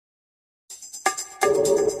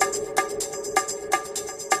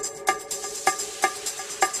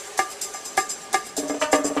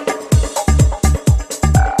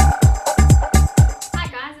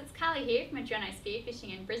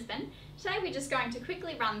just going to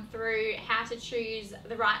quickly run through how to choose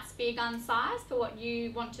the right spear gun size for what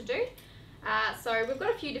you want to do. So we've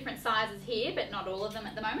got a few different sizes here, but not all of them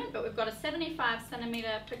at the moment, but we've got a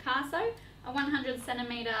 75cm Picasso, a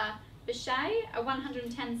 100cm Bichet, a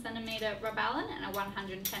 110cm Robalin, and a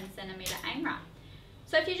 110cm Aimrat.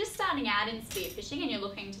 So if you're just starting out in spearfishing and you're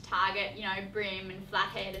looking to target, you know, bream and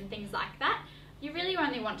flathead and things like that, you really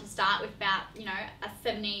only want to start with about, you know, a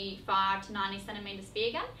 75 to 90cm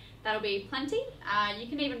spear gun. That'll be plenty. You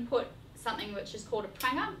can even put something which is called a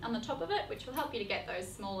pranger on the top of it, which will help you to get those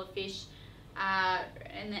smaller fish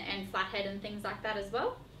and flathead and things like that as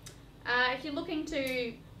well. If you're looking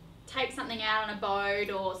to take something out on a boat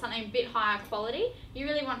or something a bit higher quality, you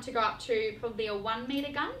really want to go up to probably a 1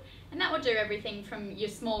 metre gun, and that will do everything from your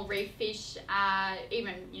small reef fish,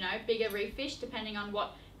 even, you know, bigger reef fish, depending on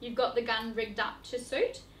what you've got the gun rigged up to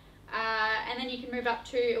suit. And then you can move up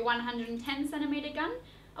to a 110cm gun.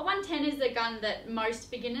 A 110 is the gun that most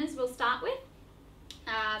beginners will start with.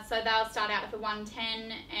 So they'll start out with a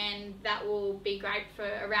 110, and that will be great for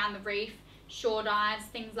around the reef, shore dives,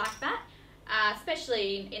 things like that.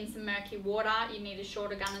 Especially in some murky water, you need a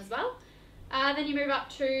shorter gun as well. Then you move up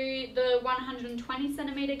to the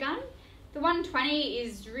 120cm gun. The 120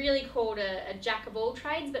 is really called a jack of all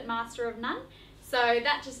trades but master of none. So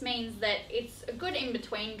that just means that it's a good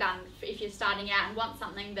in-between gun if you're starting out and want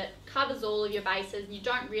something that covers all of your bases and you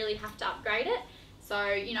don't really have to upgrade it. So,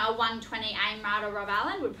 you know, a 120 Aimrat or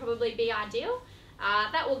Robalin would probably be ideal.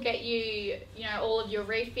 That will get you, you know, all of your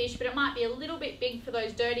reef fish, but it might be a little bit big for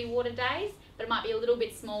those dirty water days, but it might be a little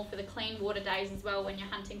bit small for the clean water days as well when you're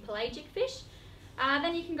hunting pelagic fish.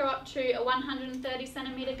 Then you can go up to a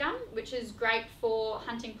 130cm gun, which is great for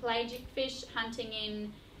hunting pelagic fish, hunting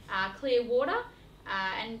in clear water.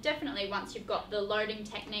 And definitely once you've got the loading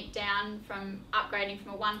technique down, from upgrading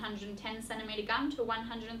from a 110cm gun to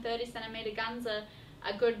 130cm guns are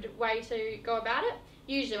a good way to go about it.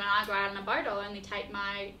 Usually when I go out on a boat, I'll only take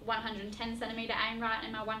my 110cm Aimrat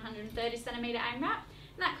and my 130cm Aimrat,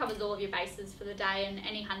 and that covers all of your bases for the day and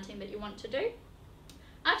any hunting that you want to do.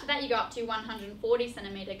 After that you go up to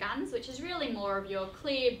 140cm guns, which is really more of your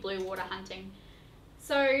clear blue water hunting.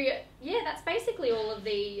 So yeah, that's basically all of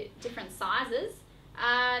the different sizes.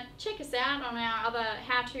 Check us out on our other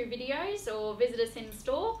how-to videos or visit us in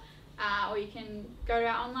store, or you can go to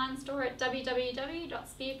our online store at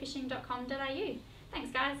www.spearfishing.com.au.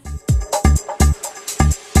 Thanks guys.